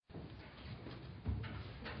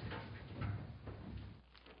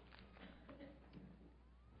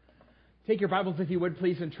Take your Bibles, if you would,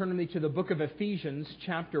 please, and turn with me to the book of Ephesians,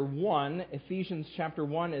 chapter 1. Ephesians, chapter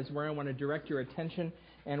 1 is where I want to direct your attention,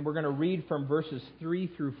 and we're going to read from verses 3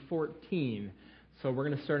 through 14. So we're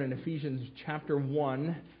going to start in Ephesians, chapter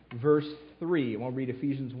 1, verse 3. We'll read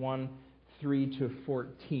Ephesians 1, 3 to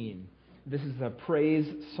 14. This is a praise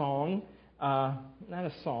song, not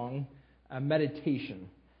a song, a meditation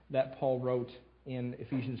that Paul wrote in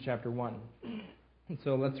Ephesians, chapter 1. And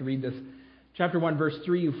so let's read this. Chapter 1, verse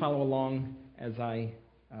 3, you follow along as I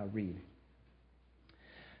read.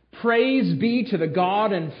 Praise be to the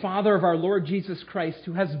God and Father of our Lord Jesus Christ,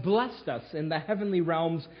 who has blessed us in the heavenly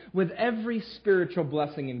realms with every spiritual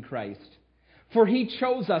blessing in Christ. For he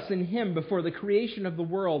chose us in him before the creation of the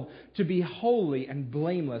world to be holy and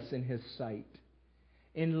blameless in his sight.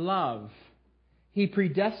 In love, he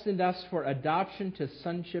predestined us for adoption to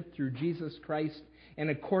sonship through Jesus Christ in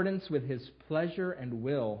accordance with his pleasure and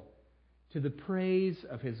will, to the praise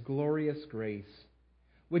of his glorious grace,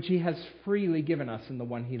 which he has freely given us in the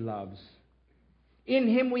one he loves. In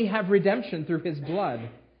him we have redemption through his blood,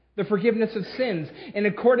 the forgiveness of sins, in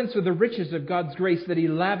accordance with the riches of God's grace that he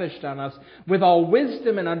lavished on us. With all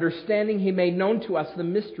wisdom and understanding he made known to us the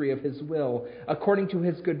mystery of his will, according to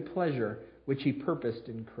his good pleasure, which he purposed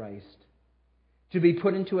in Christ, to be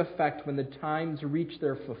put into effect when the times reach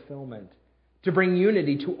their fulfillment, to bring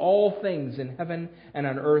unity to all things in heaven and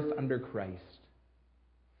on earth under Christ.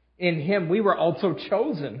 In him we were also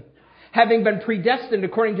chosen, having been predestined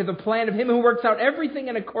according to the plan of him who works out everything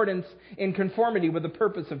in accordance, in conformity with the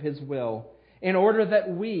purpose of his will, in order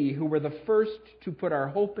that we, who were the first to put our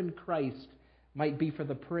hope in Christ, might be for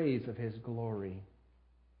the praise of his glory.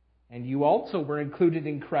 And you also were included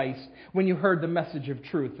in Christ when you heard the message of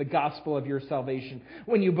truth, the gospel of your salvation.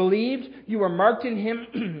 When you believed, you were marked in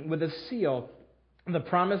him with a seal, the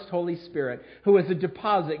promised Holy Spirit, who is a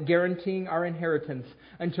deposit guaranteeing our inheritance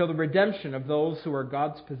until the redemption of those who are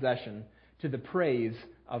God's possession, to the praise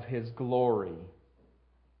of his glory.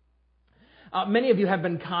 Many of you have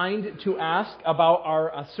been kind to ask about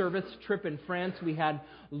our service trip in France. We had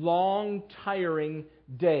long, tiring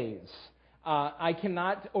days. I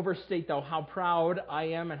cannot overstate, though, how proud I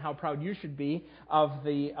am and how proud you should be of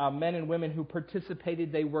the men and women who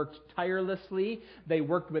participated. They worked tirelessly. They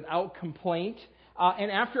worked without complaint. And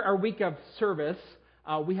after our week of service,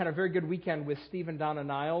 we had a very good weekend with Steve and Donna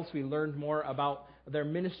Niles. We learned more about their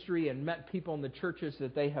ministry and met people in the churches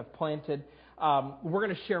that they have planted. We're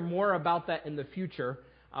going to share more about that in the future.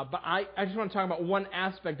 But I just want to talk about one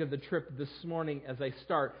aspect of the trip this morning as I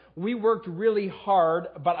start. We worked really hard,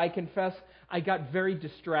 but I confess I got very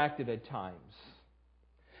distracted at times.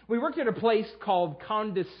 We worked at a place called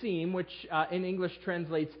Camp de Cime, which in English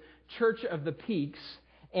translates Church of the Peaks.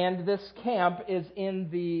 And this camp is in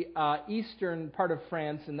the eastern part of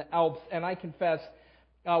France, in the Alps. And I confess,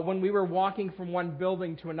 when we were walking from one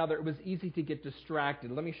building to another, it was easy to get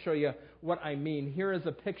distracted. Let me show you what I mean. Here is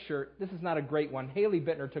a picture. This is not a great one. Haley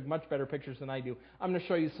Bittner took much better pictures than I do. I'm going to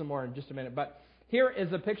show you some more in just a minute. But here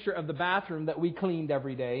is a picture of the bathroom that we cleaned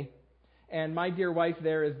every day. And my dear wife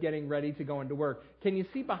there is getting ready to go into work. Can you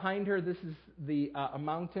see behind her? This is a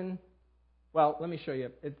mountain. Well, let me show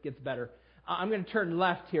you. It gets better. I'm going to turn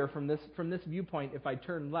left here from this viewpoint. If I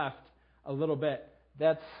turn left a little bit,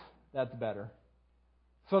 that's better.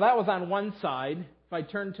 So that was on one side. If I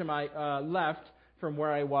turned to my left from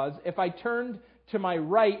where I was, if I turned to my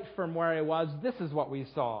right from where I was, this is what we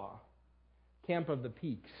saw. Camp of the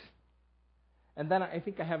Peaks. And then I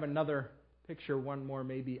think I have another picture, one more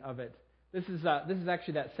maybe of it. This is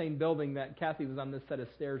actually that same building that Kathy was on this set of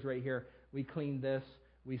stairs right here. We cleaned this,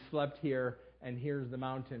 we slept here, and here's the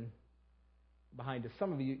mountain behind us.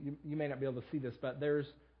 Some of you may not be able to see this, but there's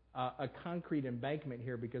a concrete embankment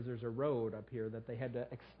here because there's a road up here that they had to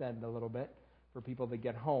extend a little bit for people to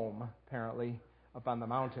get home, apparently, up on the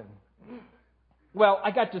mountain. Well,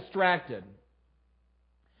 I got distracted.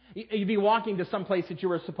 You'd be walking to some place that you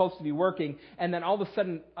were supposed to be working, and then all of a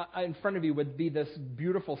sudden, in front of you would be this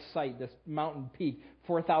beautiful sight, this mountain peak,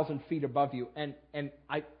 4,000 feet above you. And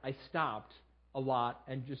I stopped a lot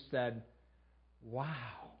and just said, wow.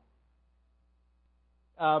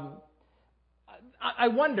 I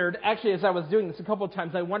wondered, actually, as I was doing this a couple of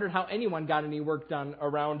times, I wondered how anyone got any work done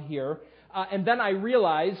around here. And then I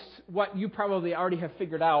realized what you probably already have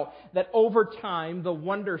figured out, that over time, the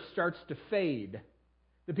wonder starts to fade.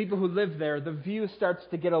 The people who live there, the view starts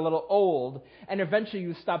to get a little old, and eventually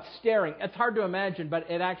you stop staring. It's hard to imagine, but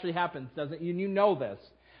it actually happens, doesn't it? You know this.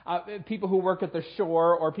 People who work at the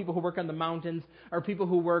shore, or people who work on the mountains, or people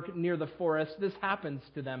who work near the forest, this happens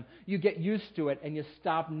to them. You get used to it, and you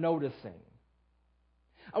stop noticing.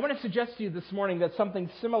 I want to suggest to you this morning that something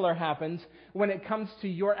similar happens when it comes to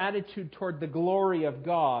your attitude toward the glory of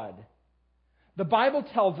God. The Bible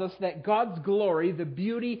tells us that God's glory, the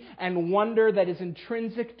beauty and wonder that is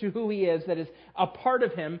intrinsic to who He is, that is a part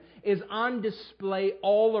of Him, is on display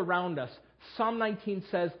all around us. Psalm 19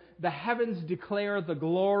 says, "The heavens declare the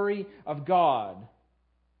glory of God."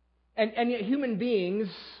 And yet human beings,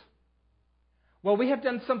 well, we have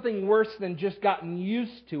done something worse than just gotten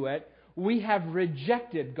used to it. We have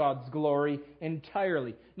rejected God's glory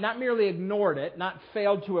entirely. Not merely ignored it, not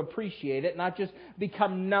failed to appreciate it, not just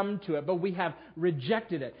become numb to it, but we have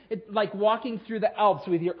rejected it. It's like walking through the Alps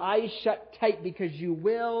with your eyes shut tight because you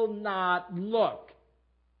will not look.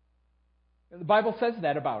 The Bible says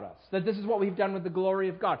that about us, that this is what we've done with the glory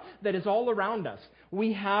of God, that is all around us.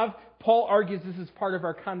 Paul argues this is part of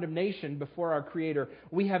our condemnation before our Creator.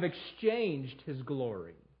 We have exchanged His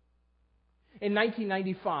glory. In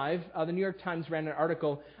 1995, the New York Times ran an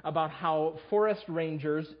article about how forest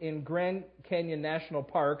rangers in Grand Canyon National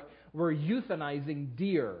Park were euthanizing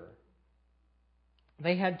deer.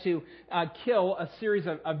 They had to kill a series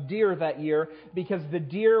of deer that year because the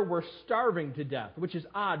deer were starving to death, which is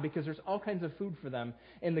odd because there's all kinds of food for them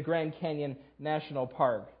in the Grand Canyon National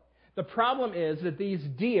Park. The problem is that these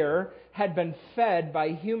deer had been fed by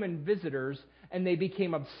human visitors and they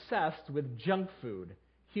became obsessed with junk food.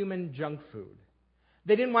 Human junk food.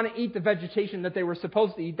 They didn't want to eat the vegetation that they were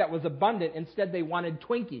supposed to eat that was abundant. Instead, they wanted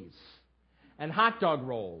Twinkies and hot dog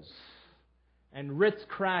rolls and Ritz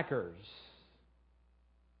crackers.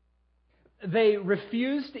 They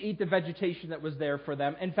refused to eat the vegetation that was there for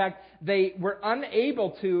them. In fact, they were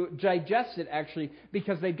unable to digest it, actually,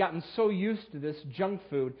 because they'd gotten so used to this junk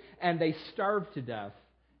food, and they starved to death.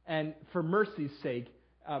 And for mercy's sake,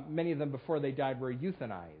 many of them, before they died, were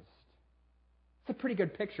euthanized. It's a pretty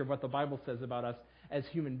good picture of what the Bible says about us as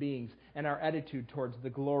human beings and our attitude towards the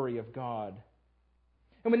glory of God.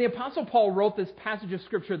 And when the Apostle Paul wrote this passage of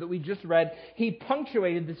Scripture that we just read, he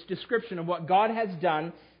punctuated this description of what God has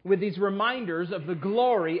done with these reminders of the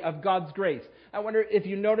glory of God's grace. I wonder if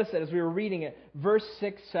you noticed that as we were reading it. Verse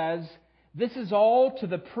 6 says, "This is all to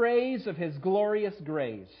the praise of His glorious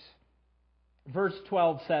grace." Verse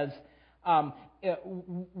 12 says,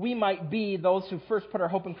 we might be those who first put our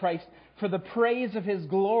hope in Christ for the praise of His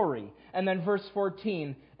glory. And then verse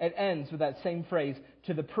 14, it ends with that same phrase,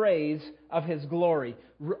 to the praise of His glory.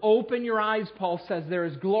 Open your eyes, Paul says.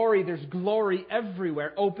 There's glory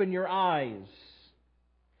everywhere. Open your eyes.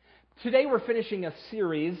 Today we're finishing a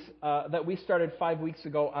series that we started 5 weeks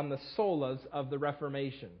ago on the solas of the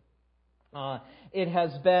Reformation. It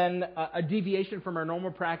has been a deviation from our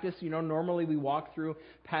normal practice. You know, normally we walk through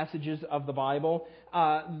passages of the Bible.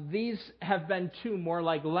 These have been more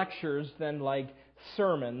like lectures than like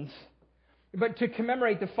sermons. But to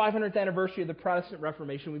commemorate the 500th anniversary of the Protestant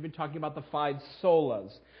Reformation, we've been talking about the 5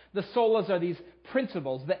 solas. The solas are these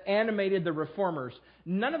principles that animated the Reformers.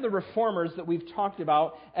 None of the Reformers that we've talked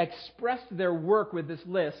about expressed their work with this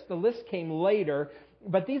list. The list came later,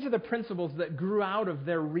 but these are the principles that grew out of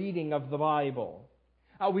their reading of the Bible.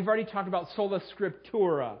 We've already talked about sola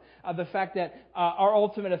scriptura, the fact that our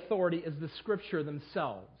ultimate authority is the Scripture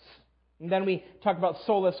themselves. And then we talk about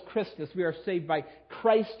solus Christus. We are saved by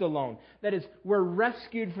Christ alone. That is, we're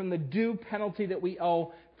rescued from the due penalty that we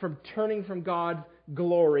owe from turning from God's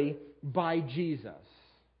glory by Jesus.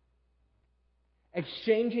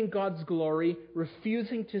 Exchanging God's glory,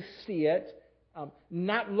 refusing to see it,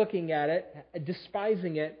 not looking at it,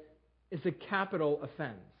 despising it, is a capital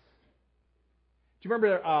offense. Do you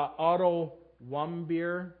remember Otto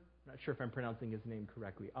Warmbier? I'm not sure if I'm pronouncing his name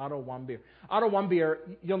correctly. Otto Warmbier. Otto Warmbier,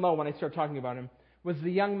 you'll know when I start talking about him, was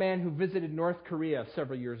the young man who visited North Korea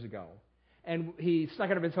several years ago. And he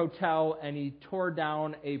snuck out of his hotel and he tore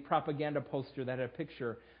down a propaganda poster that had a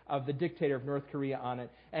picture of the dictator of North Korea on it.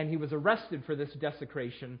 And he was arrested for this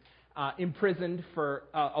desecration, imprisoned for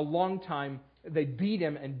a long time. They beat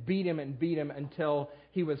him and beat him and beat him until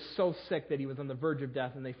he was so sick that he was on the verge of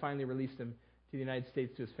death, and they finally released him to the United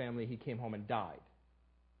States to his family. He came home and died.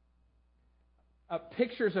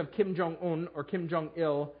 Pictures of Kim Jong-un or Kim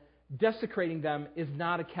Jong-il, desecrating them is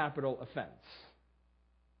not a capital offense.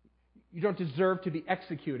 You don't deserve to be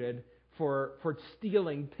executed for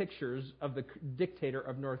stealing pictures of the dictator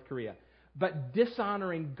of North Korea. But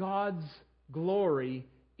dishonoring God's glory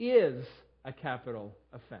is a capital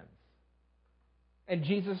offense. And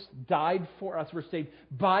Jesus died for us. We're saved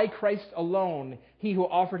by Christ alone, He who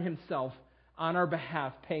offered Himself on our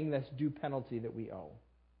behalf, paying this due penalty that we owe.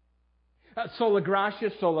 Sola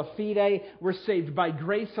gratia, sola fide, we're saved by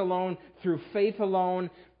grace alone, through faith alone.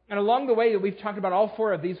 And along the way that we've talked about all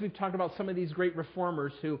four of these, we've talked about some of these great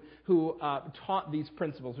reformers who taught these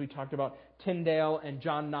principles. We talked about Tyndale and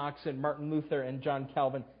John Knox and Martin Luther and John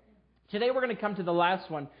Calvin. Today we're going to come to the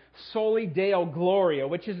last one, Soli Deo Gloria,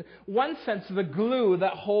 which is, in one sense, the glue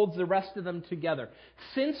that holds the rest of them together.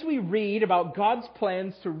 Since we read about God's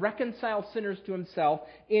plans to reconcile sinners to Himself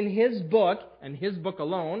in His book, and His book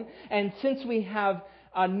alone, and since we have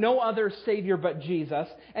no other Savior but Jesus,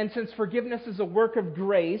 and since forgiveness is a work of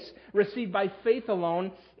grace received by faith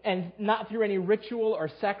alone, and not through any ritual or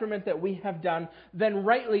sacrament that we have done, then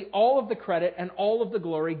rightly all of the credit and all of the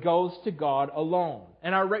glory goes to God alone.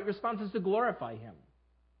 And our right response is to glorify Him.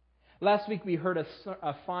 Last week we heard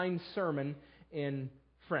a fine sermon in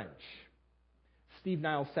French. Steve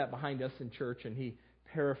Niles sat behind us in church, and he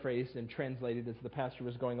paraphrased and translated as the pastor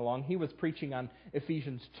was going along. He was preaching on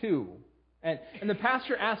Ephesians 2. And the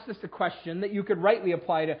pastor asked us a question that you could rightly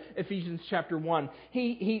apply to Ephesians chapter 1.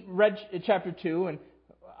 He read chapter 2, and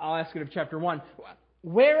I'll ask it of chapter 1.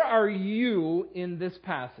 Where are you in this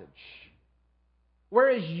passage? Where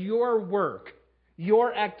is your work,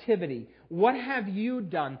 your activity? What have you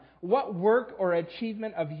done? What work or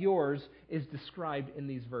achievement of yours is described in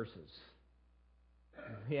these verses?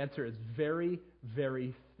 The answer is very,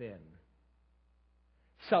 very thin.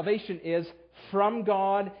 Salvation is from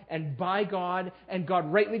God and by God, and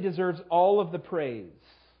God rightly deserves all of the praise.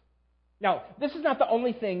 Now, this is not the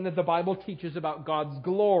only thing that the Bible teaches about God's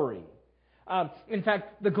glory. In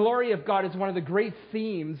fact, the glory of God is one of the great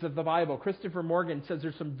themes of the Bible. Christopher Morgan says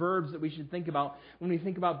there's some verbs that we should think about when we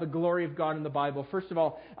think about the glory of God in the Bible. First of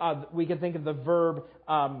all, we can think of the verb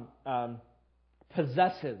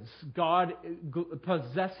possesses. God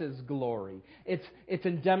possesses glory. It's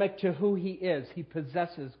endemic to who He is. He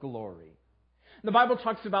possesses glory. The Bible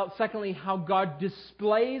talks about, secondly, how God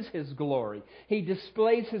displays His glory. He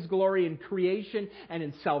displays His glory in creation and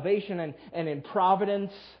in salvation and in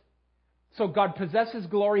providence. So God possesses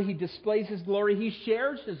glory. He displays His glory. He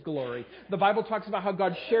shares His glory. The Bible talks about how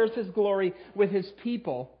God shares His glory with His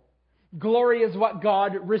people. Glory is what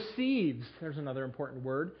God receives. There's another important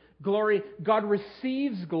word. Glory, God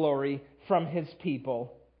receives glory from His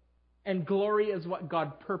people. And glory is what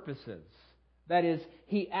God purposes. That is,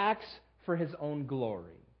 He acts for His own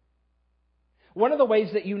glory. One of the ways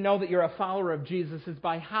that you know that you're a follower of Jesus is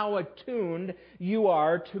by how attuned you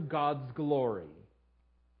are to God's glory.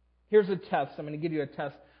 Here's a test. I'm going to give you a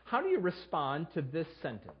test. How do you respond to this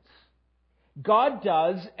sentence? God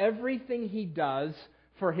does everything He does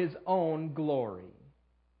for His own glory.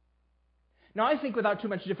 Now, I think without too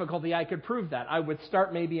much difficulty, I could prove that. I would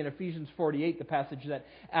start maybe in Ephesians 48, the passage that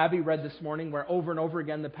Abby read this morning, where over and over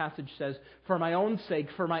again the passage says, for my own sake,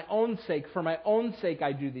 for my own sake, for my own sake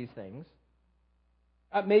I do these things.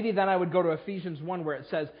 Maybe then I would go to Ephesians 1, where it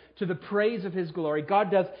says, to the praise of His glory.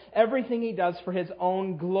 God does everything He does for His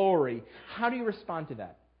own glory. How do you respond to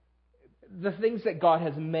that? The things that God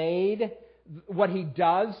has made, what He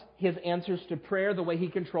does, His answers to prayer, the way He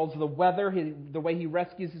controls the weather, the way He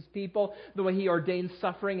rescues His people, the way He ordains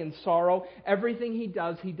suffering and sorrow. Everything He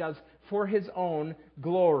does for His own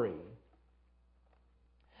glory.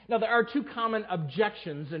 Now, there are two common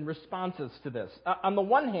objections and responses to this. On the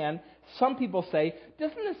one hand, some people say,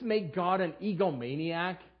 doesn't this make God an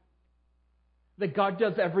egomaniac? That God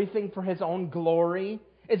does everything for His own glory?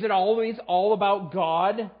 Is it always all about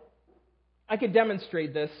God? I could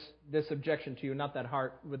demonstrate this objection to you, not that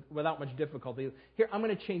hard, without much difficulty. Here, I'm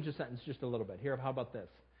going to change the sentence just a little bit. Here, how about this?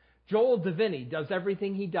 Joel Deviney does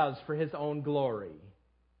everything he does for his own glory.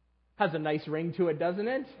 Has a nice ring to it, doesn't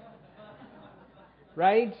it?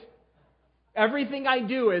 Right? Everything I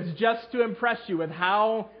do is just to impress you with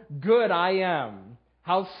how good I am,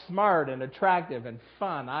 how smart and attractive and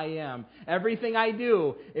fun I am. Everything I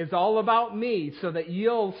do is all about me so that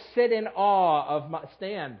you'll stand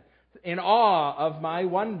in awe of my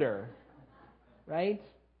wonder. Right?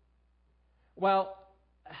 Well,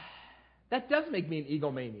 that does make me an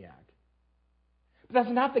egomaniac. But that's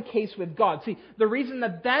not the case with God. See, the reason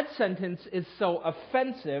that sentence is so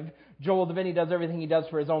offensive, Joel Deviney does everything he does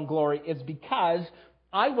for his own glory, is because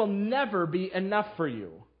I will never be enough for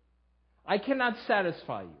you. I cannot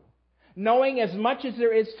satisfy you. Knowing as much as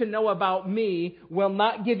there is to know about me will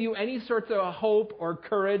not give you any sorts of hope or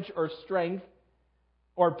courage or strength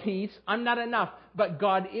or peace. I'm not enough, but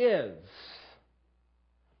God is.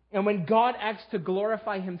 And when God acts to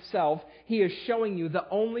glorify Himself, He is showing you the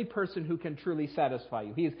only person who can truly satisfy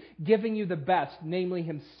you. He is giving you the best, namely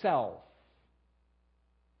Himself.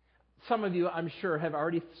 Some of you, I'm sure, have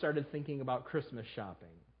already started thinking about Christmas shopping.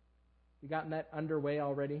 You gotten that underway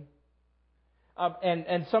already?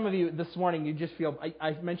 And some of you this morning, you just feel,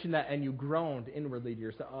 I mentioned that, and you groaned inwardly to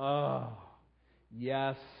yourself. Oh,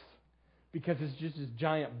 yes, because it's just this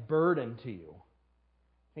giant burden to you.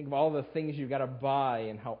 Think of all the things you've got to buy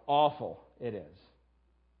and how awful it is.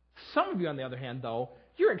 Some of you, on the other hand, though,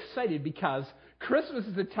 you're excited because Christmas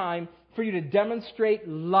is a time for you to demonstrate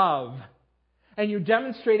love. And you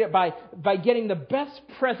demonstrate it by getting the best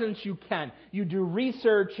presents you can. You do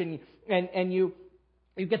research and you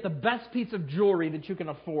get the best piece of jewelry that you can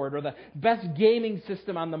afford, or the best gaming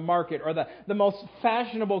system on the market, or the most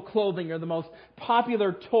fashionable clothing, or the most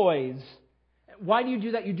popular toys. Why do you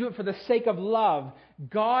do that? You do it for the sake of love.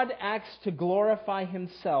 God acts to glorify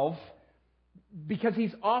Himself because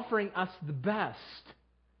He's offering us the best.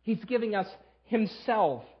 He's giving us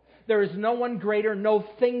Himself. There is no one greater, no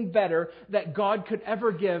thing better that God could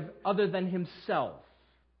ever give other than Himself.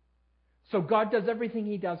 So God does everything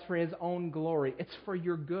He does for His own glory. It's for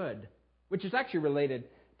your good, which is actually related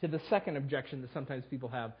to the second objection that sometimes people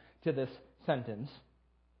have to this sentence.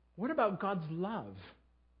 What about God's love?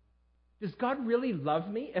 Does God really love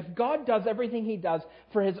me? If God does everything He does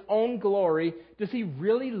for His own glory, does He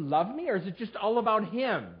really love me, or is it just all about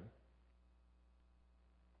Him?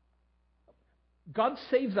 God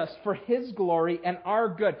saves us for His glory and our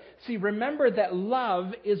good. See, remember that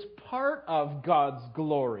love is part of God's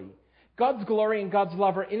glory. God's glory and God's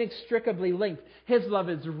love are inextricably linked. His love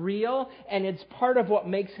is real, and it's part of what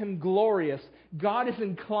makes Him glorious. God is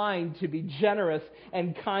inclined to be generous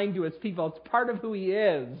and kind to His people. It's part of who He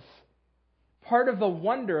is. Part of the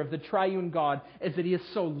wonder of the triune God is that He is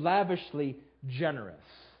so lavishly generous.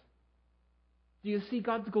 Do you see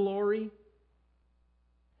God's glory?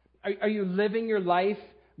 Are you living your life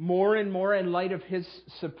more and more in light of His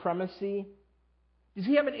supremacy? Does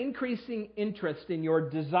He have an increasing interest in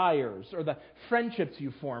your desires, or the friendships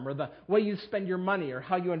you form, or the way you spend your money, or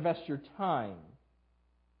how you invest your time?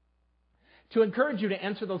 To encourage you to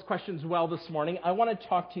answer those questions well this morning, I want to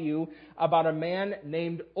talk to you about a man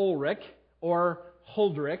named Ulrich, or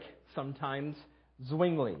Huldrych, sometimes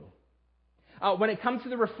Zwingli. When it comes to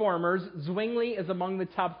the Reformers, Zwingli is among the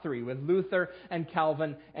top three, with Luther and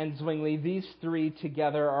Calvin and Zwingli. These three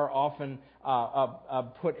together are often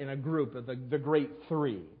put in a group of the great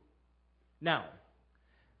three. Now,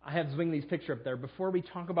 I have Zwingli's picture up there. Before we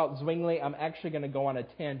talk about Zwingli, I'm actually going to go on a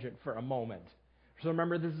tangent for a moment. So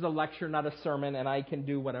remember, this is a lecture, not a sermon, and I can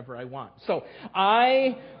do whatever I want. So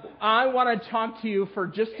I want to talk to you for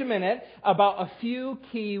just a minute about a few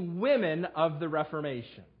key women of the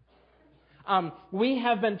Reformation. We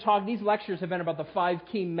have been talking, these lectures have been about the five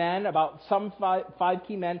key men, about some five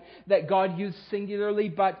key men that God used singularly,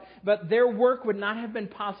 but their work would not have been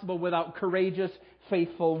possible without courageous,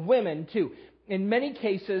 faithful women too. In many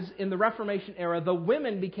cases, in the Reformation era, the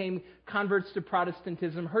women became converts to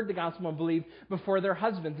Protestantism, heard the gospel, and believed before their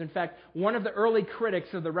husbands. In fact, one of the early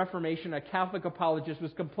critics of the Reformation, a Catholic apologist,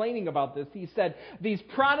 was complaining about this. He said, "These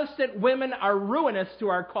Protestant women are ruinous to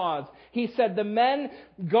our cause." He said, "The men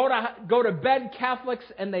go to bed Catholics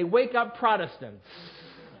and they wake up Protestants."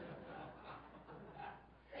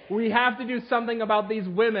 We have to do something about these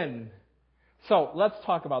women. So let's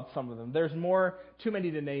talk about some of them. There's more, too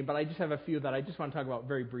many to name, but I just have a few that I just want to talk about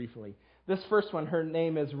very briefly. This first one, her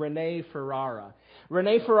name is Renée Ferrara.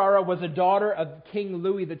 Renée Ferrara was a daughter of King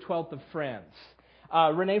Louis XII of France.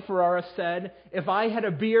 Renée Ferrara said, "If I had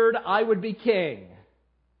a beard, I would be king."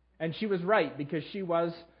 And she was right, because she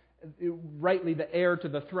was rightly the heir to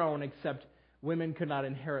the throne, except women could not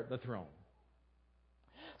inherit the throne.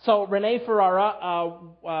 So Renée Ferrara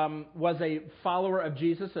was a follower of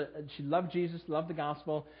Jesus. She loved Jesus, loved the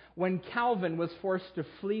gospel. When Calvin was forced to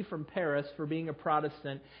flee from Paris for being a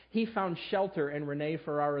Protestant, he found shelter in Renée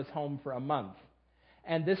Ferrara's home for a month.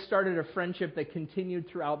 And this started a friendship that continued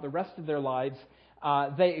throughout the rest of their lives.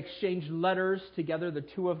 They exchanged letters together, the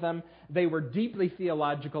two of them. They were deeply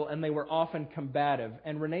theological, and they were often combative.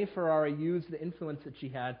 And Renée Ferrara used the influence that she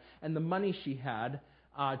had and the money she had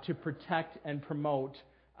to protect and promote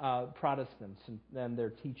Protestants and their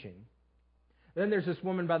teaching. Then there's this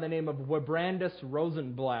woman by the name of Wybrandus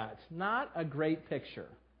Rosenblatt. Not a great picture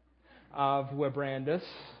of Wybrandus.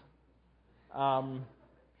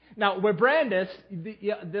 Now, Wybrandus,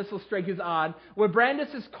 this will strike you as odd.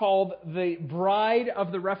 Wybrandus is called the bride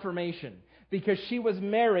of the Reformation because she was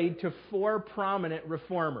married to 4 prominent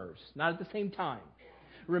reformers, not at the same time.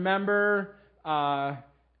 Remember,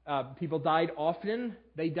 people died often.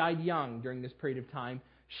 They died young during this period of time.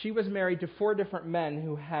 She was married to 4 different men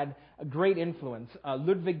who had a great influence.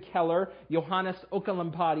 Ludwig Keller, Johannes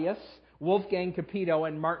Oecolampadius, Wolfgang Capito,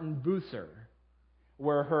 and Martin Bucer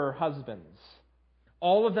were her husbands.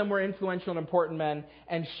 All of them were influential and important men,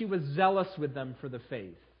 and she was zealous with them for the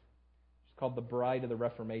faith. She's called the Bride of the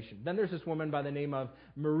Reformation. Then there's this woman by the name of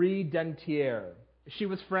Marie Dentier. She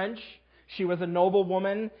was French. She was a noble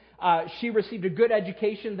woman. She received a good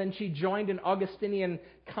education. Then she joined an Augustinian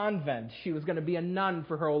convent. She was going to be a nun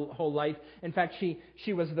for her whole life. In fact,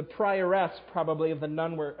 she was the prioress probably of the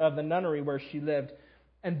nunnery where she lived.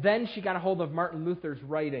 And then she got a hold of Martin Luther's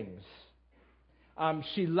writings.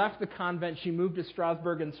 She left the convent. She moved to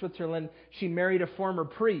Strasbourg in Switzerland. She married a former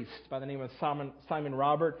priest by the name of Simon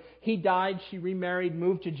Robert. He died. She remarried,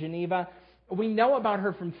 moved to Geneva. We know about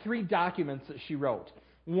her from 3 documents that she wrote.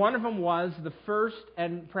 One of them was the first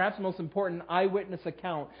and perhaps most important eyewitness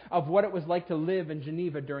account of what it was like to live in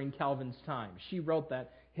Geneva during Calvin's time. She wrote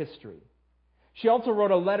that history. She also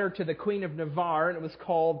wrote a letter to the Queen of Navarre, and it was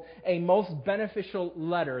called A Most Beneficial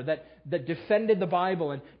Letter that defended the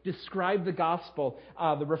Bible and described the gospel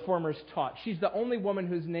the Reformers taught. She's the only woman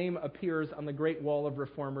whose name appears on the Great Wall of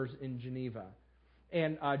Reformers in Geneva.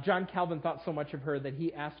 And John Calvin thought so much of her that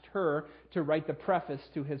he asked her to write the preface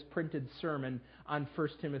to his printed sermon on 1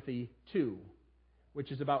 Timothy 2, which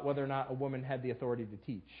is about whether or not a woman had the authority to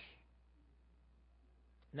teach.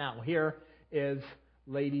 Now, here is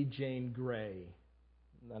Lady Jane Grey,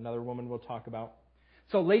 another woman we'll talk about.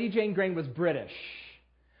 So Lady Jane Grey was British.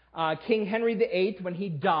 King Henry VIII, when he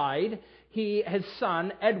died, his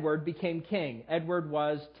son, Edward, became king. Edward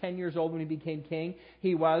was 10 years old when he became king.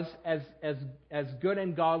 He was as good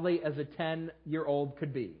and godly as a 10-year-old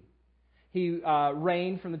could be. He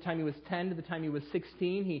reigned from the time he was 10 to the time he was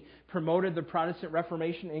 16. He promoted the Protestant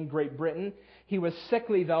Reformation in Great Britain. He was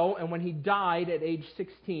sickly, though, and when he died at age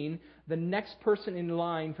 16, the next person in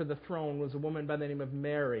line for the throne was a woman by the name of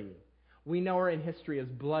Mary. We know her in history as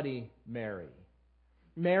Bloody Mary.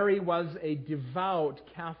 Mary was a devout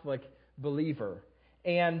Catholic believer,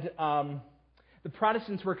 and the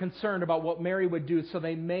Protestants were concerned about what Mary would do, so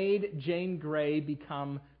they made Jane Grey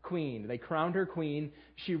become queen. They crowned her queen.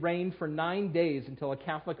 She reigned for 9 days until a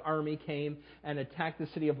Catholic army came and attacked the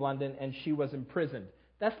city of London, and she was imprisoned.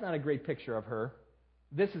 That's not a great picture of her.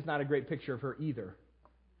 This is not a great picture of her either.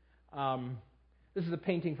 This is a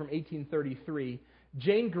painting from 1833.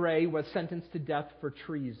 Jane Grey was sentenced to death for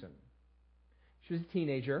treason. She was a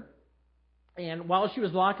teenager. And while she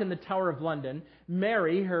was locked in the Tower of London,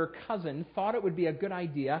 Mary, her cousin, thought it would be a good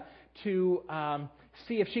idea to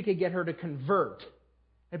see if she could get her to convert.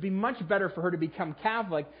 It'd be much better for her to become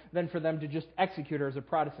Catholic than for them to just execute her as a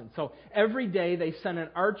Protestant. So every day they sent an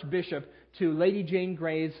archbishop to Lady Jane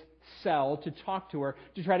Grey's cell to talk to her,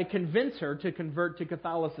 to try to convince her to convert to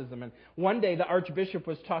Catholicism. And one day the archbishop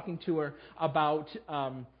was talking to her about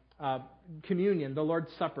communion, the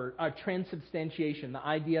Lord's Supper, transubstantiation, the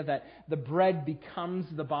idea that the bread becomes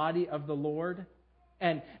the body of the Lord.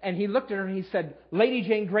 And he looked at her and he said, Lady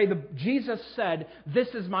Jane Grey, Jesus said, "This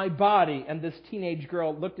is my body." And this teenage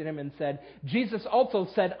girl looked at him and said, "Jesus also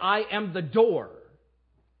said, I am the door."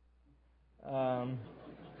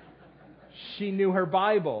 She knew her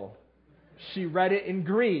Bible. She read it in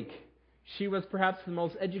Greek. She was perhaps the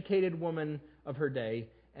most educated woman of her day,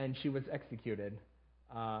 and she was executed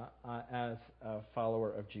as a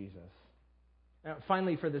follower of Jesus. Now,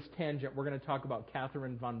 finally, for this tangent, we're going to talk about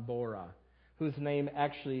Catherine von Bora, whose name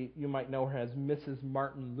actually you might know her as Mrs.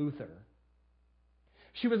 Martin Luther.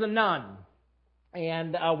 She was a nun,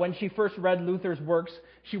 and when she first read Luther's works,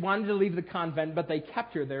 she wanted to leave the convent, but they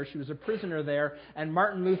kept her there. She was a prisoner there, and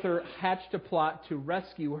Martin Luther hatched a plot to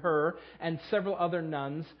rescue her and several other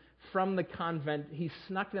nuns from the convent. He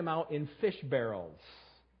snuck them out in fish barrels.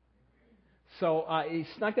 So he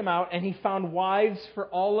snuck them out, and he found wives for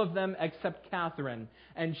all of them except Catherine.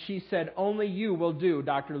 And she said, "Only you will do,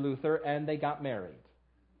 Dr. Luther," and they got married.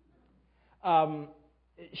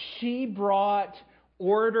 She brought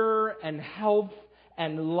order and health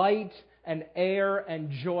and light and air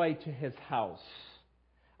and joy to his house.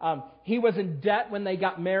 He was in debt when they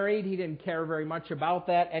got married. He didn't care very much about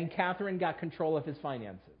that. And Catherine got control of his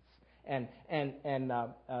finances and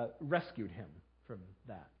rescued him from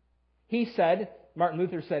that. He said, Martin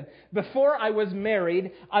Luther said, "Before I was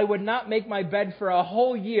married, I would not make my bed for a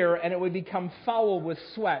whole year, and it would become foul with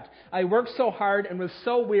sweat. I worked so hard and was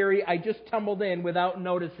so weary, I just tumbled in without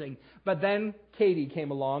noticing." But then Katie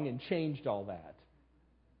came along and changed all that.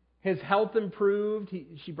 His health improved.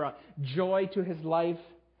 She brought joy to his life.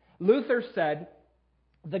 Luther said,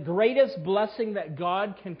 "The greatest blessing that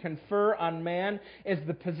God can confer on man is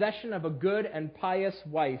the possession of a good and pious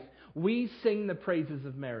wife. We sing the praises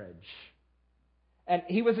of marriage." And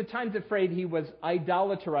he was at times afraid he was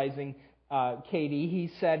idolatrizing Katie. He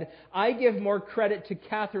said, "I give more credit to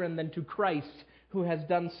Catherine than to Christ, who has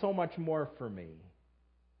done so much more for me."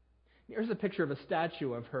 Here's a picture of a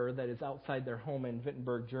statue of her that is outside their home in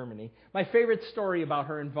Wittenberg, Germany. My favorite story about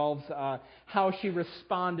her involves how she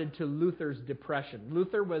responded to Luther's depression.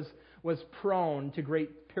 Luther was prone to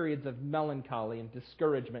great periods of melancholy and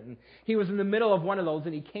discouragement. And he was in the middle of one of those,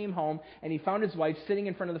 and he came home, and he found his wife sitting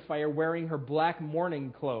in front of the fire wearing her black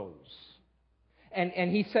mourning clothes.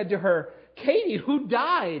 And he said to her, "Katie, who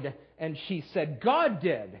died?" And she said, "God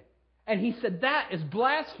did." And he said, "That is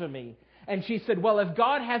blasphemy." And she said, "Well, if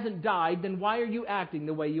God hasn't died, then why are you acting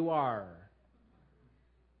the way you are?"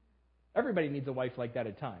 Everybody needs a wife like that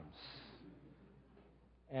at times.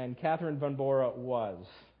 And Catherine von Bora was.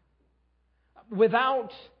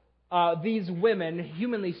 Without these women,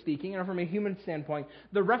 humanly speaking, and from a human standpoint,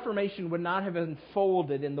 the Reformation would not have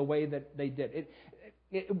unfolded in the way that they did.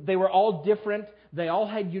 They were all different. They all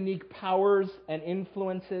had unique powers and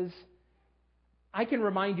influences. I can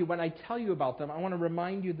remind you, when I tell you about them, I want to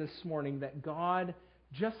remind you this morning that God,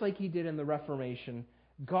 just like He did in the Reformation,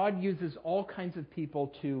 God uses all kinds of people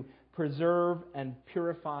to preserve and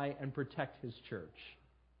purify and protect His church.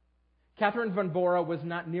 Catherine von Bora was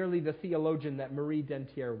not nearly the theologian that Marie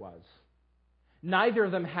Dentier was. Neither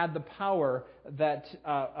of them had the power that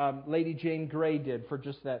Lady Jane Grey did for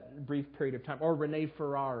just that brief period of time, or Rene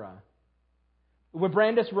Ferrara.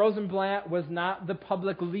 Brandes Rosenblatt was not the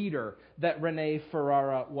public leader that Rene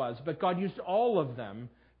Ferrara was, but God used all of them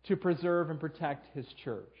to preserve and protect His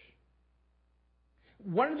church.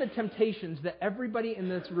 One of the temptations that everybody in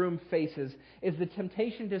this room faces is the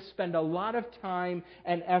temptation to spend a lot of time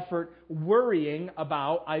and effort worrying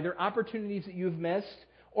about either opportunities that you've missed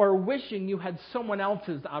or wishing you had someone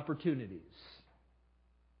else's opportunities.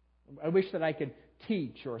 I wish that I could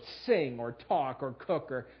teach or sing or talk or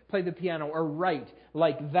cook or play the piano or write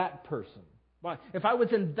like that person. But if I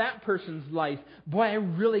was in that person's life, boy, I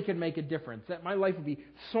really could make a difference. That my life would be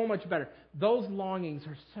so much better. Those longings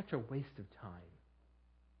are such a waste of time.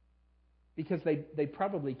 Because they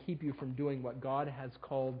probably keep you from doing what God has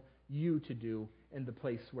called you to do in the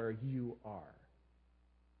place where you are.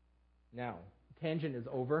 Now, tangent is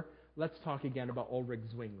over. Let's talk again about Ulrich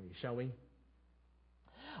Zwingli, shall we?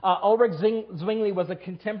 Ulrich Zwingli was a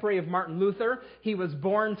contemporary of Martin Luther. He was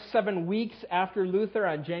born 7 weeks after Luther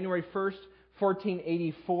on January 1st,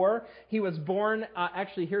 1484. He was born,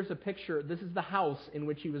 actually, here's a picture. This is the house in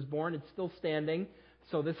which he was born. It's still standing.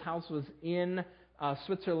 So this house was in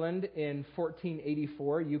Switzerland in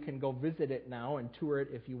 1484. You can go visit it now and tour it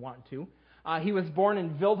if you want to. He was born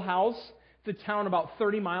in Wildhaus. It's a town about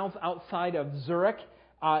 30 miles outside of Zurich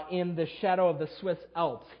in the shadow of the Swiss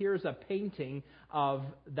Alps. Here's a painting of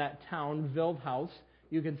that town, Wildhaus.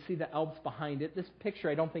 You can see the Alps behind it. This picture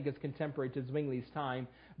I don't think is contemporary to Zwingli's time,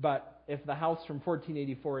 but if the house from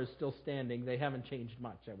 1484 is still standing, they haven't changed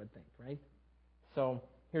much, I would think, right? So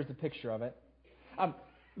here's a picture of it.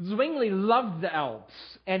 Zwingli loved the Alps,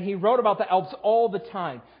 and he wrote about the Alps all the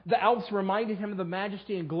time. The Alps reminded him of the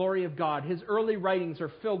majesty and glory of God. His early writings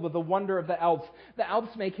are filled with the wonder of the Alps. The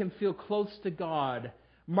Alps make him feel close to God.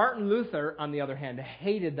 Martin Luther, on the other hand,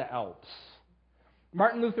 hated the Alps.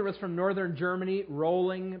 Martin Luther was from northern Germany,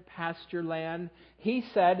 rolling pasture land. He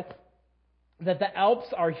said that the Alps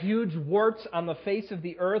are huge warts on the face of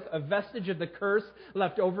the earth, a vestige of the curse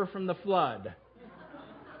left over from the flood.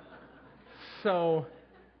 So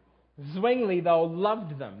Zwingli, though,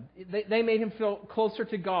 loved them. They made him feel closer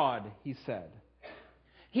to God, he said.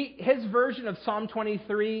 His version of Psalm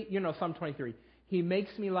 23, you know Psalm 23, He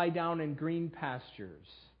makes me lie down in green pastures.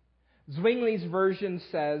 Zwingli's version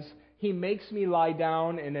says, He makes me lie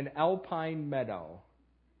down in an alpine meadow.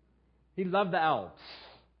 He loved the Alps.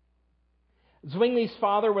 Zwingli's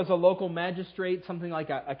father was a local magistrate, something like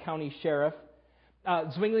a county sheriff.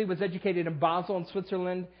 Zwingli was educated in Basel in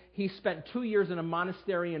Switzerland. He spent 2 years in a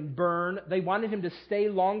monastery in Bern. They wanted him to stay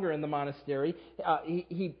longer in the monastery.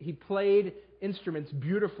 He played instruments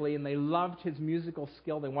beautifully, and they loved his musical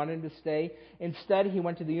skill. They wanted him to stay. Instead, he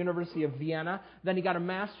went to the University of Vienna. Then he got a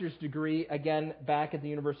master's degree, again, back at the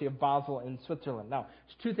University of Basel in Switzerland. Now,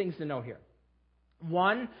 there's two things to know here.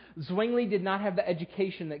 One, Zwingli did not have the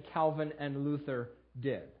education that Calvin and Luther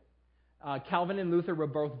did. Calvin and Luther were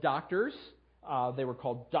both doctors. They were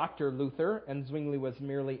called Dr. Luther, and Zwingli was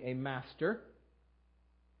merely a master.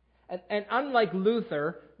 And unlike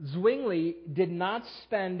Luther, Zwingli did not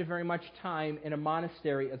spend very much time in a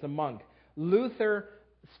monastery as a monk. Luther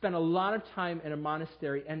spent a lot of time in a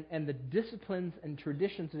monastery, and the disciplines and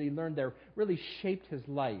traditions that he learned there really shaped his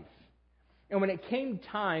life. And when it came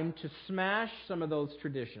time to smash some of those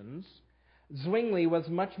traditions, Zwingli was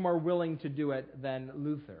much more willing to do it than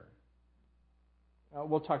Luther.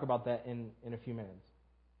 We'll talk about that in a few minutes.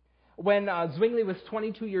 When Zwingli was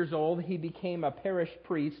 22 years old, he became a parish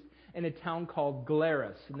priest in a town called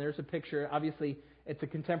Glarus. And there's a picture. Obviously, it's a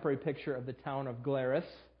contemporary picture of the town of Glarus.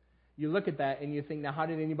 You look at that and you think, now how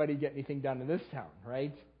did anybody get anything done in this town,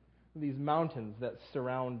 right? These mountains that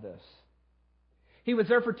surround this. He was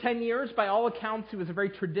there for 10 years. By all accounts, he was a very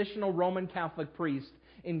traditional Roman Catholic priest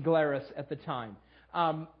in Glarus at the time.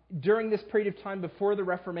 During this period of time before the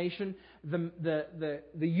Reformation, the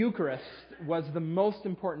Eucharist was the most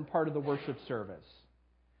important part of the worship service.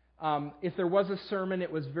 If there was a sermon,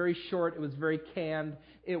 it was very short, it was very canned,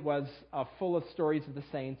 it was full of stories of the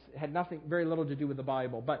saints. It had very little to do with the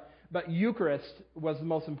Bible, but Eucharist was the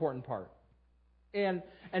most important part. And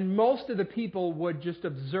most of the people would just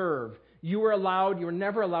observe. You were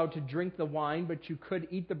never allowed to drink the wine, but you could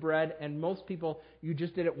eat the bread, and most people, you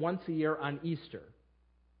just did it once a year on Easter.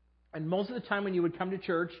 And most of the time when you would come to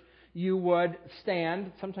church, you would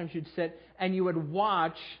stand, sometimes you'd sit, and you would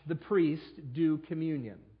watch the priest do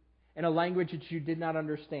communion in a language that you did not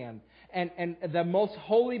understand. And the most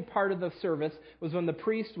holy part of the service was when the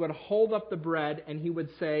priest would hold up the bread and he would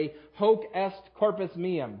say, "Hoc est corpus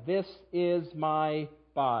meum," this is my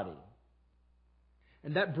body.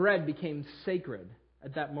 And that bread became sacred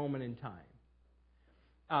at that moment in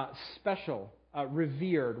time. Special,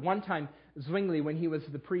 revered. One time, Zwingli, when he was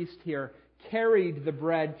the priest here, carried the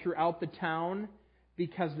bread throughout the town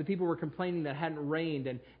because the people were complaining that it hadn't rained,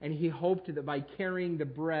 and he hoped that by carrying the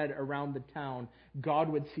bread around the town, God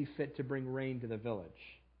would see fit to bring rain to the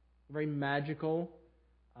village. Very magical,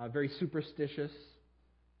 very superstitious.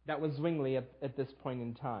 That was Zwingli at this point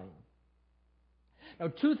in time. Now,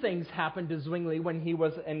 two things happened to Zwingli when he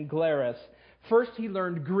was in Glarus. First, he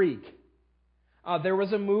learned Greek. There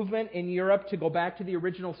was a movement in Europe to go back to the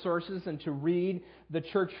original sources and to read the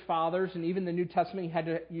church fathers, and even the New Testament,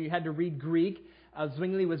 you had to read Greek.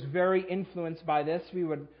 Zwingli was very influenced by this. We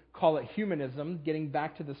would call it humanism, getting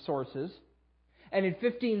back to the sources. And in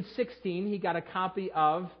 1516, he got a copy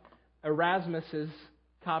of Erasmus's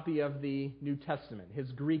copy of the New Testament,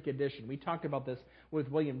 his Greek edition. We talked about this with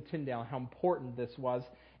William Tyndale, how important this was.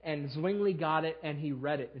 And Zwingli got it and he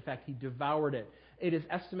read it. In fact, he devoured it. It is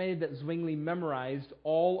estimated that Zwingli memorized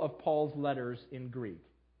all of Paul's letters in Greek.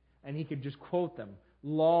 And he could just quote them,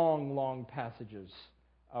 long, long passages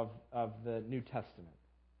of the New Testament.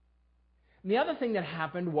 And the other thing that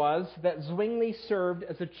happened was that Zwingli served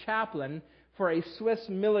as a chaplain for a Swiss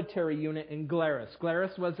military unit in Glarus.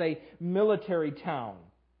 Glarus was a military town.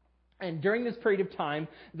 And during this period of time,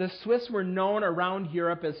 the Swiss were known around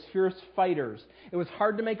Europe as fierce fighters. It was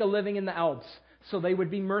hard to make a living in the Alps, so they would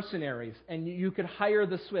be mercenaries, and you could hire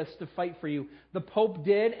the Swiss to fight for you. The Pope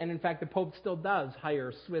did, and in fact the Pope still does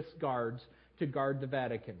hire Swiss guards to guard the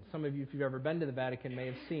Vatican. Some of you, if you've ever been to the Vatican, may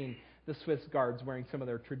have seen the Swiss guards wearing some of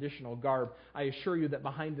their traditional garb. I assure you that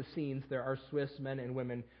behind the scenes there are Swiss men and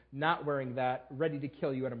women not wearing that, ready to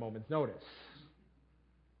kill you at a moment's notice.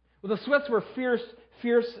 Well, the Swiss were fierce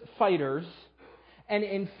fighters, and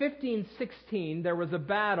in 1516 there was a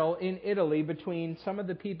battle in Italy between some of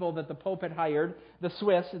the people that the Pope had hired, the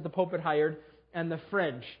Swiss that the Pope had hired, and the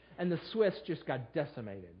French. And the Swiss just got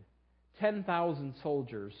decimated. 10,000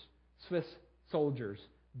 soldiers, Swiss soldiers,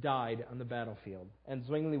 died on the battlefield. And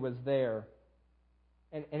Zwingli was there.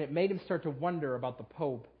 And it made him start to wonder about the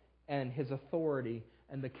Pope and his authority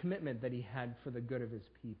and the commitment that he had for the good of his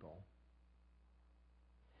people.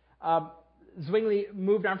 Zwingli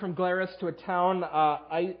moved on from Glarus to a town,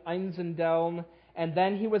 Einsiedeln, and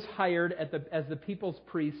then he was hired as the people's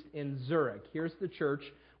priest in Zurich. Here's the church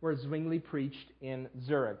where Zwingli preached in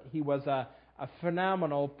Zurich. He was a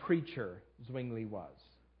phenomenal preacher, Zwingli was.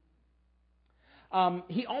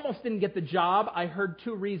 He almost didn't get the job. I heard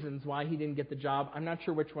two reasons why he didn't get the job. I'm not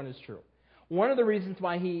sure which one is true. One of the reasons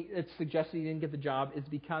why it's suggested he didn't get the job is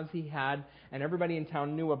because he had, and everybody in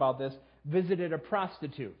town knew about this, visited a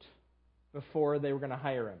prostitute before they were going to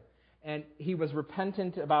hire him. And he was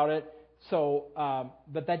repentant about it,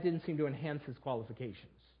 but that didn't seem to enhance his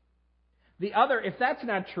qualifications. The other, if that's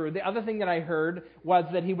not true, the other thing that I heard was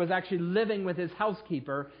that he was actually living with his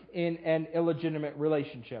housekeeper in an illegitimate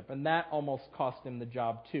relationship, and that almost cost him the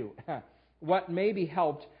job too. What maybe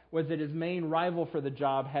helped was that his main rival for the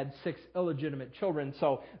job had 6 illegitimate children,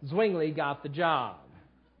 so Zwingli got the job.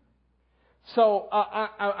 So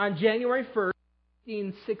on January 1st,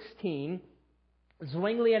 1516,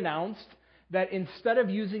 Zwingli announced that instead of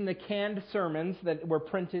using the canned sermons that were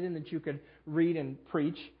printed and that you could read and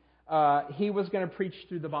preach, he was going to preach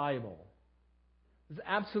through the Bible. It was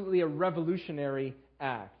absolutely a revolutionary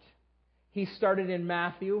act. He started in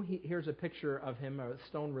Matthew. Here's a picture of him, a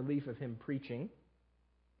stone relief of him preaching.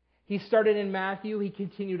 He started in Matthew. He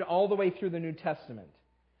continued all the way through the New Testament.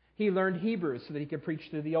 He learned Hebrew so that he could preach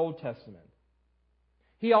through the Old Testament.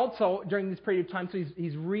 He also, during this period of time, so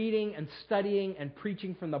he's reading and studying and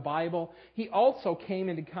preaching from the Bible. He also came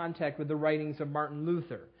into contact with the writings of Martin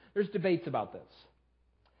Luther. There's debates about this.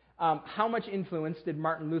 How much influence did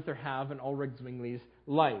Martin Luther have in Ulrich Zwingli's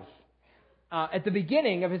life? At the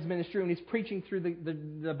beginning of his ministry, when he's preaching through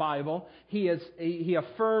the Bible, he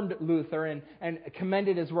affirmed Luther and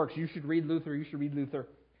commended his works. You should read Luther, you should read Luther.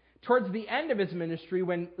 Towards the end of his ministry,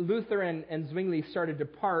 when Luther and Zwingli started to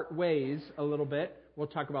part ways a little bit, we'll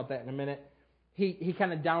talk about that in a minute, he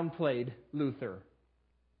kind of downplayed Luther.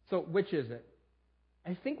 So which is it?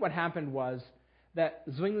 I think what happened was that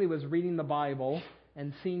Zwingli was reading the Bible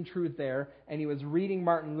and seeing truth there, and he was reading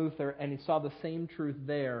Martin Luther, and he saw the same truth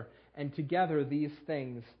there. And together, these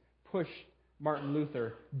things pushed Martin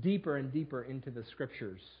Luther deeper and deeper into the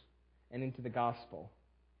Scriptures and into the Gospel.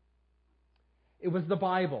 It was the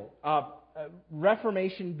Bible.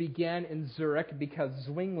 Reformation began in Zurich because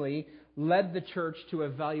Zwingli led the church to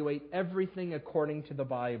evaluate everything according to the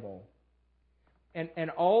Bible. And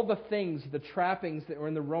all the things, the trappings that were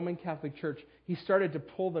in the Roman Catholic Church, he started to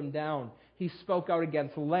pull them down. He spoke out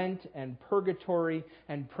against Lent and purgatory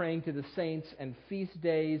and praying to the saints and feast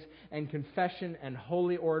days and confession and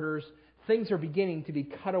holy orders. Things are beginning to be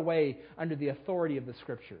cut away under the authority of the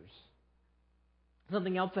Scriptures.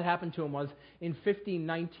 Something else that happened to him was in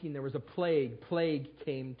 1519 there was a plague. Plague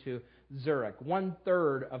came to Zurich.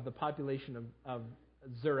 1/3 of the population of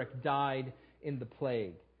Zurich died in the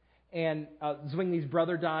plague. And Zwingli's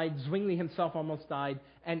brother died. Zwingli himself almost died.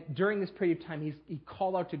 And during this period of time, he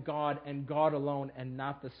called out to God and God alone and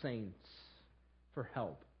not the saints for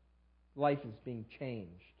help. Life is being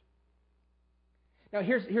changed. Now,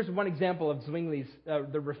 here's one example of Zwingli's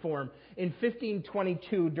the reform. In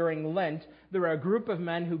 1522, during Lent, there were a group of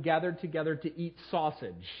men who gathered together to eat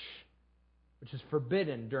sausage, which is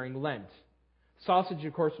forbidden during Lent. Sausage,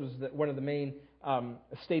 of course, was one of the main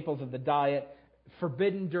staples of the diet.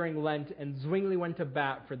 Forbidden during Lent, and Zwingli went to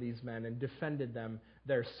bat for these men and defended them,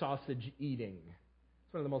 their sausage eating.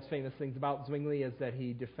 It's one of the most famous things about Zwingli is that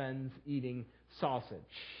he defends eating sausage.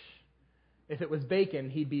 If it was bacon,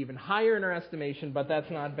 he'd be even higher in our estimation, but that's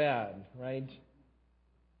not bad, right?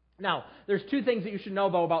 Now, there's two things that you should know,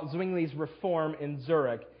 though, about Zwingli's reform in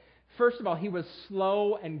Zurich. First of all, he was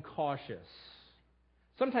slow and cautious.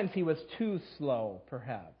 Sometimes he was too slow,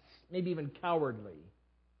 perhaps, maybe even cowardly.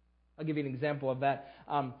 I'll give you an example of that.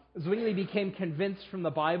 Zwingli became convinced from the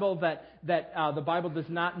Bible that the Bible does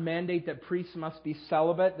not mandate that priests must be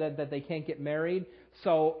celibate, that they can't get married.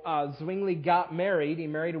 So Zwingli got married. He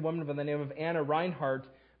married a woman by the name of Anna Reinhardt,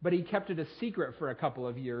 but he kept it a secret for a couple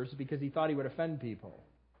of years because he thought he would offend people.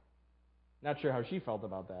 Not sure how she felt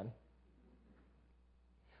about that.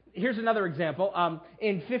 Here's another example.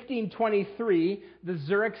 In 1523, the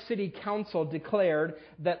Zurich City Council declared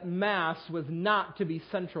that Mass was not to be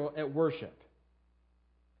central at worship.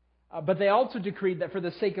 But they also decreed that for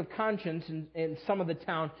the sake of conscience in some of the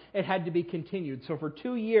town, it had to be continued. So for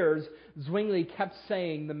 2 years, Zwingli kept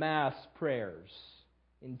saying the Mass prayers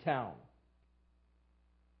in town.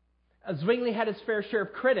 Zwingli had his fair share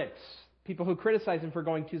of critics, people who criticized him for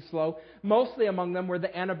going too slow. Mostly among them were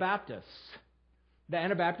the Anabaptists. The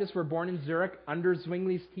Anabaptists were born in Zurich under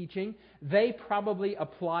Zwingli's teaching. They probably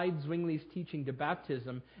applied Zwingli's teaching to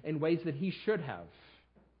baptism in ways that he should have,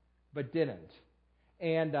 but didn't.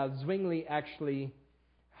 And Zwingli actually,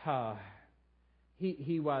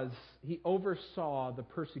 he oversaw the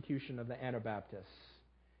persecution of the Anabaptists.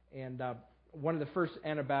 And one of the first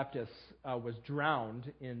Anabaptists was drowned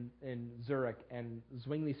in Zurich, and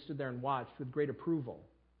Zwingli stood there and watched with great approval.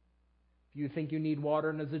 If you think you need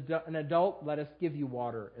water as an adult, let us give you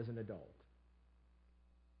water as an adult.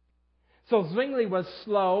 So Zwingli was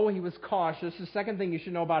slow, he was cautious. The second thing you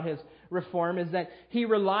should know about his reform is that he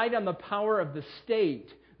relied on the power of the state.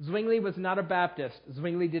 Zwingli was not a Baptist.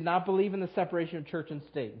 Zwingli did not believe in the separation of church and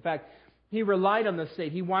state. In fact, he relied on the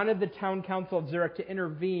state. He wanted the town council of Zurich to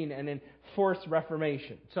intervene and enforce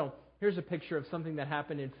reformation. So here's a picture of something that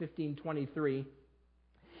happened in 1523.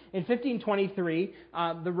 In 1523,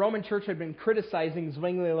 the Roman Church had been criticizing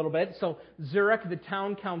Zwingli a little bit, so Zurich, the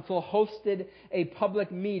town council, hosted a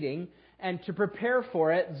public meeting, and to prepare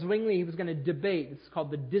for it, Zwingli was going to debate. It's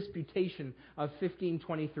called the Disputation of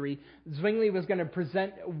 1523. Zwingli was going to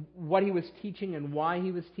present what he was teaching and why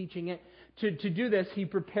he was teaching it. To do this, he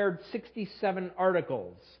prepared 67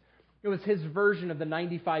 articles. It was his version of the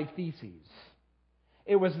 95 Theses.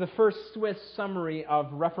 It was the first Swiss summary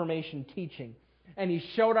of Reformation teaching. And he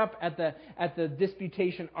showed up at the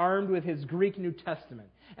disputation armed with his Greek New Testament.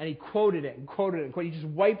 And he quoted it and quoted it and quoted it. He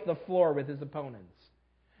just wiped the floor with his opponents.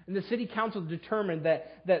 And the city council determined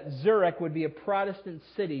that Zurich would be a Protestant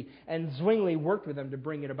city, and Zwingli worked with them to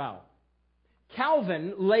bring it about.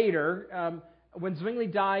 Calvin later, when Zwingli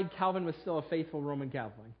died, Calvin was still a faithful Roman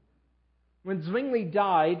Catholic. When Zwingli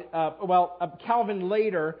died, Calvin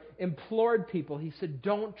later implored people. He said,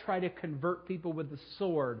 don't try to convert people with the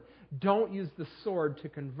sword. Don't use the sword to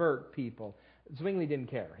convert people. Zwingli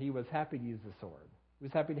didn't care. He was happy to use the sword. He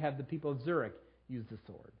was happy to have the people of Zurich use the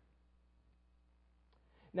sword.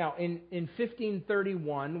 Now, in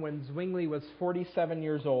 1531, when Zwingli was 47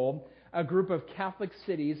 years old, a group of Catholic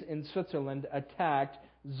cities in Switzerland attacked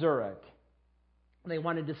Zurich. They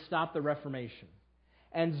wanted to stop the Reformation.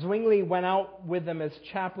 And Zwingli went out with them as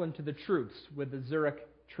chaplain to the troops, with the Zurich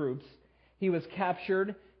troops. He was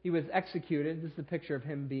captured. He was executed. This is a picture of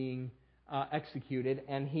him being executed.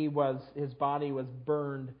 And his body was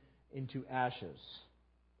burned into ashes.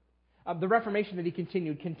 The Reformation that he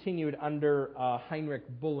continued under Heinrich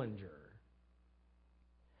Bullinger.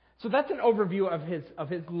 So that's an overview of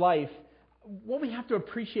his life. What we have to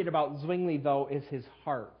appreciate about Zwingli, though, is his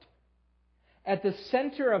heart. At the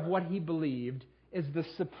center of what he believed is the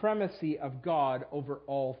supremacy of God over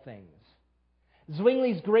all things.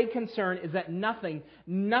 Zwingli's great concern is that nothing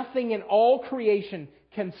in all creation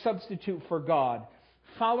can substitute for God.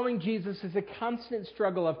 Following Jesus is a constant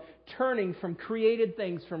struggle of turning from created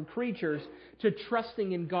things, from creatures, to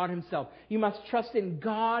trusting in God Himself. You must trust in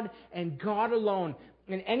God and God alone.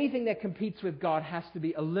 And anything that competes with God has to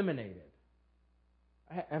be eliminated.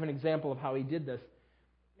 I have an example of how he did this.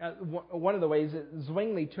 One of the ways that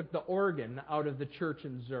Zwingli took the organ out of the church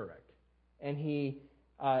in Zurich. And he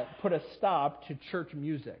put a stop to church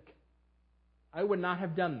music. I would not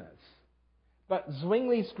have done this. But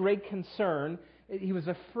Zwingli's great concern, he was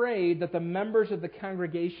afraid that the members of the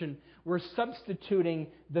congregation were substituting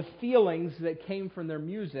the feelings that came from their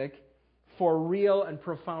music for real and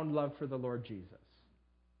profound love for the Lord Jesus.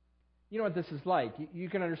 You know what this is like. You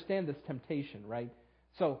can understand this temptation, right?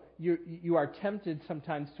 So you are tempted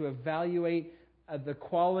sometimes to evaluate the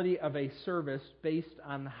quality of a service based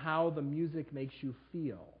on how the music makes you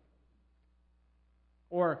feel.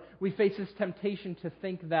 Or we face this temptation to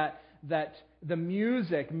think that the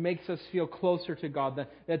music makes us feel closer to God,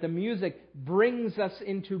 that the music brings us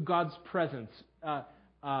into God's presence.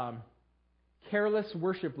 Careless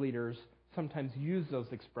worship leaders sometimes use those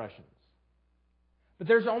expressions. But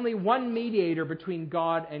there's only one mediator between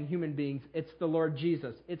God and human beings. It's the Lord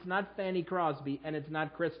Jesus. It's not Fanny Crosby, and it's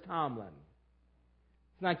not Chris Tomlin.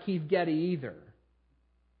 It's not Keith Getty either.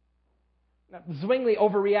 Now, Zwingli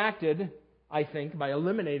overreacted, I think, by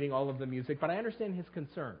eliminating all of the music, but I understand his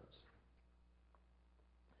concerns.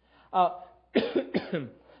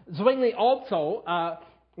 Zwingli also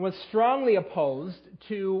was strongly opposed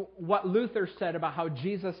to what Luther said about how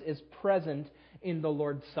Jesus is present in the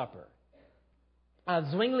Lord's Supper.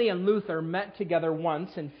 Zwingli and Luther met together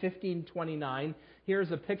once in 1529. Here's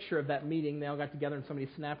a picture of that meeting. They all got together and somebody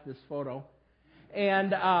snapped this photo.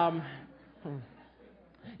 And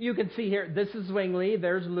you can see here, this is Zwingli,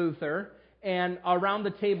 there's Luther, and around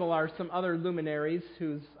the table are some other luminaries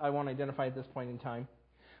whose I won't identify at this point in time.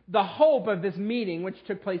 The hope of this meeting, which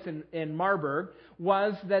took place in Marburg,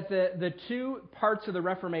 was that the two parts of the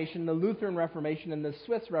Reformation, the Lutheran Reformation and the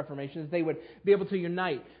Swiss Reformation, they would be able to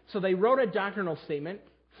unite. So they wrote a doctrinal statement,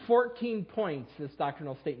 14 points this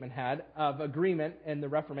doctrinal statement had of agreement in the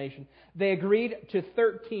Reformation. They agreed to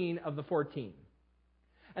 13 of the 14.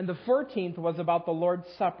 And the 14th was about the Lord's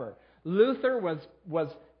Supper. Luther was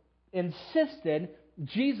insisted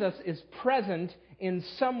Jesus is present in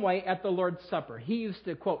some way at the Lord's Supper. He used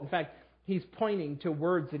to quote, in fact, he's pointing to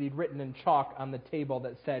words that he'd written in chalk on the table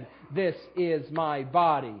that said, "This is my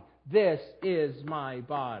body. This is my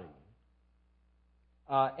body."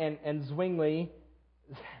 And Zwingli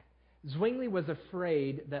was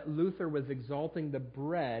afraid that Luther was exalting the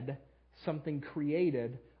bread, something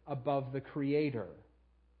created, above the Creator.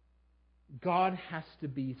 God has to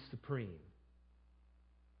be supreme.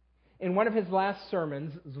 In one of his last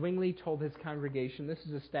sermons, Zwingli told his congregation, this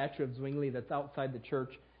is a statue of Zwingli that's outside the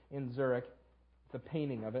church in Zurich. It's a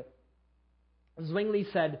painting of it. Zwingli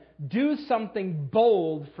said, "Do something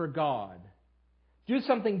bold for God. Do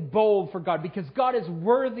something bold for God, because God is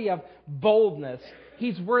worthy of boldness.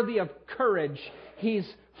 He's worthy of courage.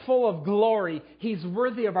 He's full of glory. He's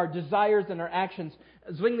worthy of our desires and our actions."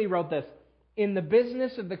 Zwingli wrote this, "In the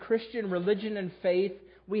business of the Christian religion and faith,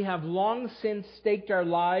 we have long since staked our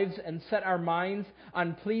lives and set our minds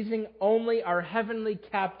on pleasing only our heavenly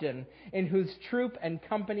captain, in whose troop and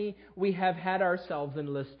company we have had ourselves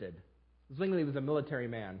enlisted." Zwingli was a military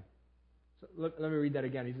man. So let me read that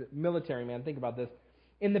again. He's a military man. Think about this.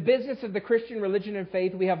 In the business of the Christian religion and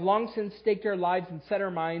faith, we have long since staked our lives and set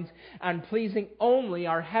our minds on pleasing only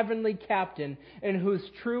our heavenly captain, in whose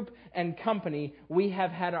troop and company we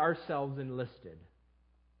have had ourselves enlisted.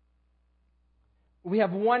 We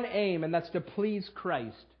have one aim, and that's to please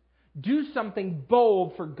Christ. Do something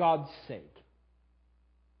bold for God's sake.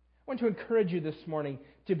 I want to encourage you this morning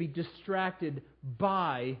to be distracted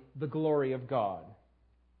by the glory of God.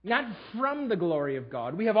 Not from the glory of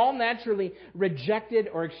God. We have all naturally rejected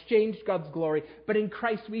or exchanged God's glory, but in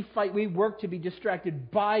Christ we work to be distracted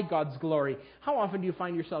by God's glory. How often do you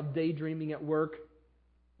find yourself daydreaming at work?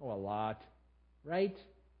 Oh, a lot. Right?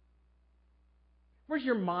 Where's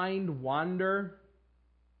your mind wander?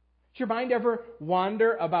 Does your mind ever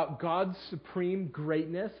wander about God's supreme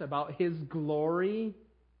greatness, about His glory?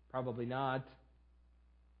 Probably not.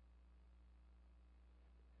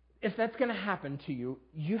 If that's going to happen to you,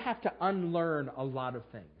 you have to unlearn a lot of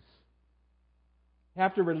things. You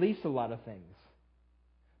have to release a lot of things.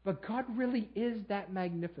 But God really is that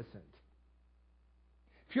magnificent.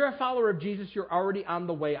 If you're a follower of Jesus, you're already on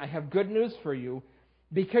the way. I have good news for you.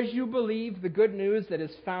 Because you believe the good news that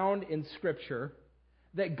is found in Scripture,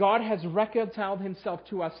 that God has reconciled Himself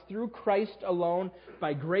to us through Christ alone,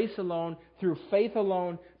 by grace alone, through faith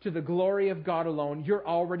alone, to the glory of God alone, you're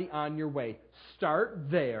already on your way. Start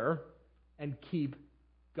there and keep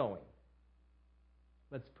going.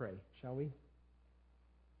 Let's pray, shall we?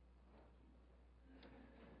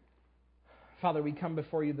 Father, we come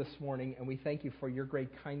before you this morning and we thank you for your great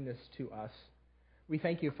kindness to us. We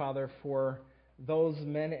thank you, Father, for those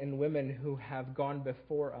men and women who have gone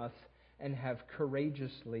before us and have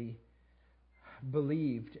courageously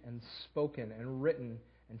believed and spoken and written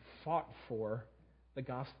and fought for the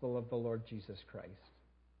gospel of the Lord Jesus Christ.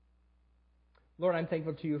 Lord, I'm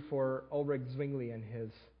thankful to you for Ulrich Zwingli and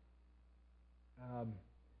his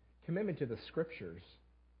commitment to the Scriptures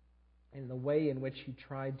and the way in which he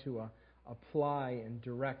tried to apply and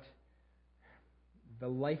direct the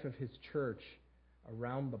life of his church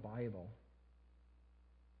around the Bible.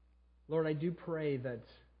 Lord, I do pray that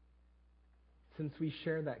since we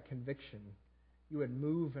share that conviction, you would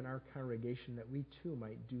move in our congregation that we too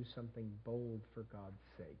might do something bold for God's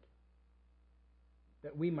sake.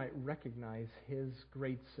 That we might recognize His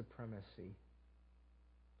great supremacy.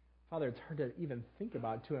 Father, it's hard to even think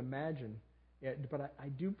about, to imagine it, but I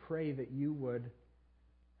do pray that you would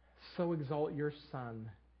so exalt your Son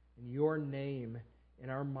and your name in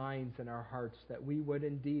our minds and our hearts that we would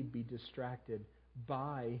indeed be distracted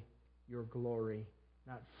by your glory,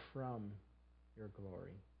 not from your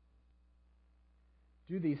glory.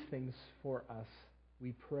 Do these things for us,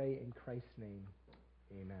 we pray in Christ's name.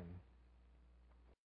 Amen.